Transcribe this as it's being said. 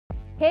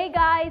Hey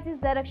guys,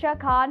 it's Zaraksha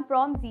Khan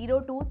from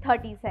 0 to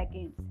 30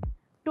 seconds.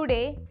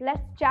 Today,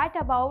 let's chat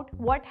about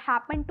what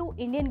happened to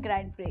Indian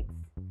Grand Prix.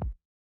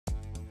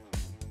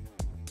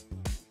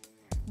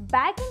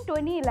 Back in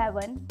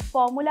 2011,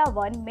 Formula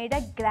 1 made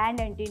a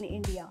grand entry in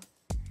India.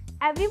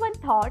 Everyone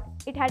thought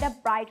it had a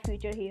bright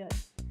future here.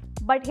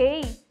 But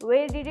hey,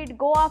 where did it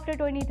go after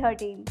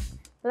 2013?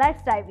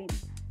 Let's dive in.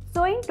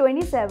 So in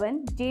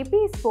 2017,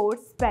 JP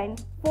Sports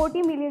spent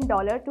 $40 million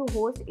to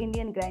host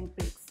Indian Grand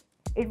Prix.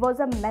 It was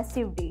a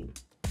massive deal.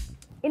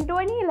 In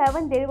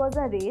 2011, there was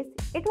a race,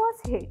 it was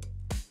hit.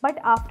 But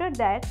after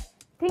that,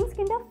 things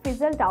kind of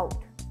fizzled out.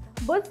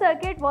 Bull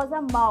Circuit was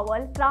a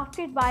marvel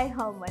crafted by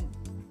Herman.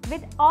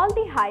 With all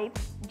the hype,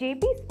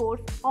 JP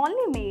Sports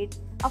only made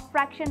a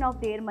fraction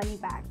of their money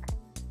back.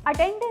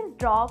 Attendance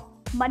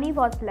dropped, money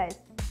was less,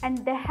 and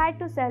they had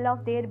to sell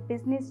off their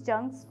business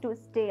chunks to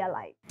stay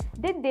alive.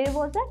 Then there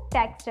was a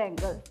tax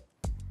angle.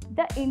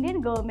 The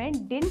Indian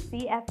government didn't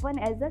see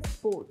F1 as a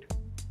sport,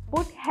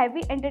 put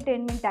heavy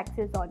entertainment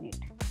taxes on it.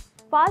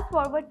 Fast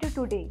forward to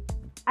today,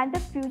 and the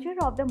future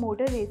of the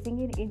motor racing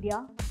in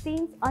India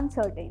seems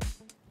uncertain.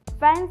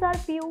 Fans are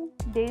few,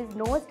 there is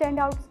no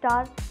standout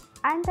star,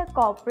 and the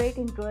corporate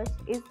interest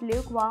is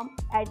lukewarm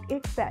at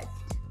its best.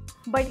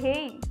 But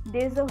hey,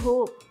 there's a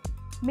hope.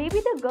 Maybe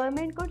the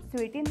government could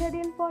sweeten the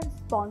deal for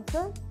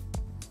sponsors,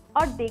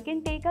 or they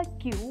can take a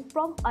cue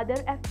from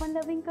other F1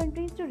 loving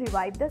countries to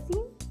revive the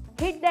scene.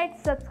 Hit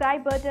that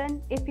subscribe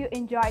button if you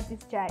enjoyed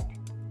this chat.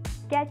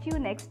 Catch you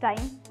next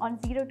time on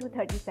 0 to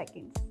 30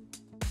 seconds.